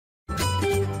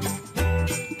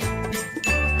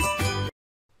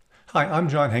Hi, I'm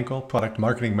John Henkel, Product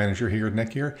Marketing Manager here at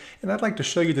NETGEAR, and I'd like to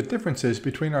show you the differences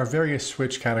between our various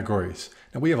switch categories.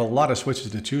 Now, we have a lot of switches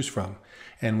to choose from,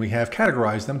 and we have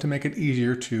categorized them to make it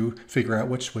easier to figure out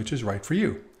which switch is right for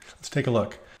you. Let's take a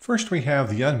look. First, we have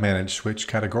the Unmanaged Switch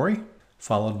category,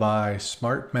 followed by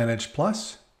Smart Managed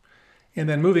Plus, and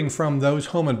then moving from those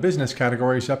home and business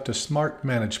categories up to Smart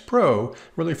Managed Pro,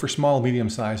 really for small,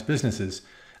 medium-sized businesses.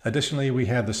 Additionally, we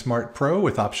have the Smart Pro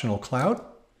with optional cloud.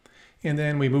 And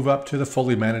then we move up to the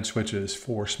fully managed switches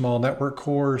for small network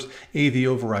cores, AV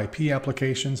over IP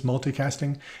applications,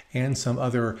 multicasting, and some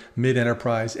other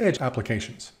mid-enterprise edge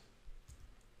applications.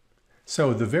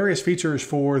 So the various features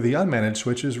for the unmanaged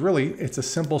switches, really, it's a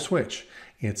simple switch.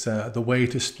 It's the way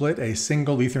to split a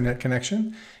single Ethernet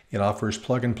connection. It offers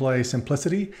plug-and-play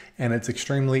simplicity, and it's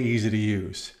extremely easy to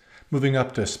use. Moving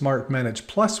up to Smart Managed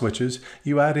Plus switches,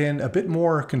 you add in a bit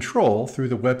more control through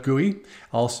the web GUI,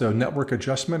 also network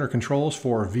adjustment or controls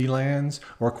for VLANs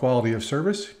or quality of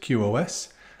service, QoS.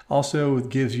 Also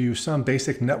gives you some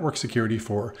basic network security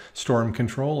for storm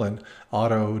control and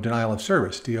auto denial of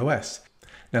service, DOS.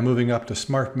 Now moving up to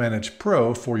Smart Managed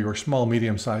Pro for your small,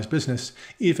 medium-sized business,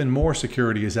 even more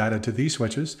security is added to these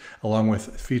switches, along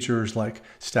with features like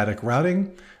static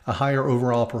routing, a higher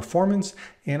overall performance,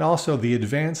 and also the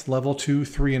advanced level 2,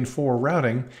 3, and 4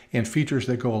 routing and features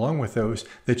that go along with those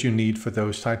that you need for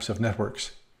those types of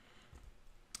networks.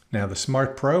 Now the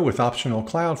Smart Pro with optional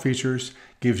cloud features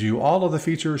gives you all of the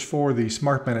features for the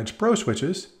Smart Managed Pro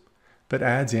switches, but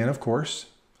adds in, of course,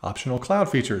 optional cloud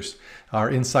features. Our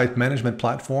Insight Management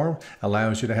platform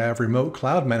allows you to have remote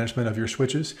cloud management of your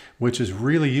switches, which is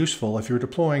really useful if you're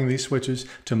deploying these switches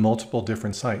to multiple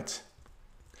different sites.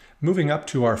 Moving up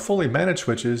to our fully managed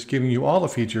switches, giving you all the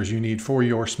features you need for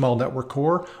your small network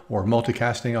core or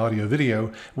multicasting audio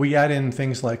video, we add in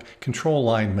things like control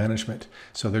line management.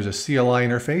 So there's a CLI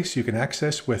interface you can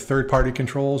access with third-party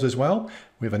controls as well.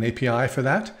 We have an API for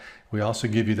that. We also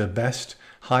give you the best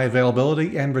high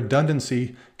availability and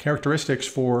redundancy characteristics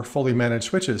for fully managed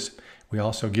switches. We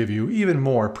also give you even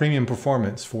more premium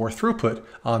performance for throughput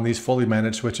on these fully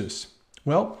managed switches.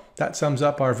 Well, that sums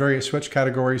up our various switch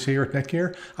categories here at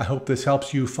NETGEAR. I hope this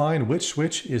helps you find which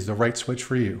switch is the right switch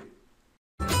for you.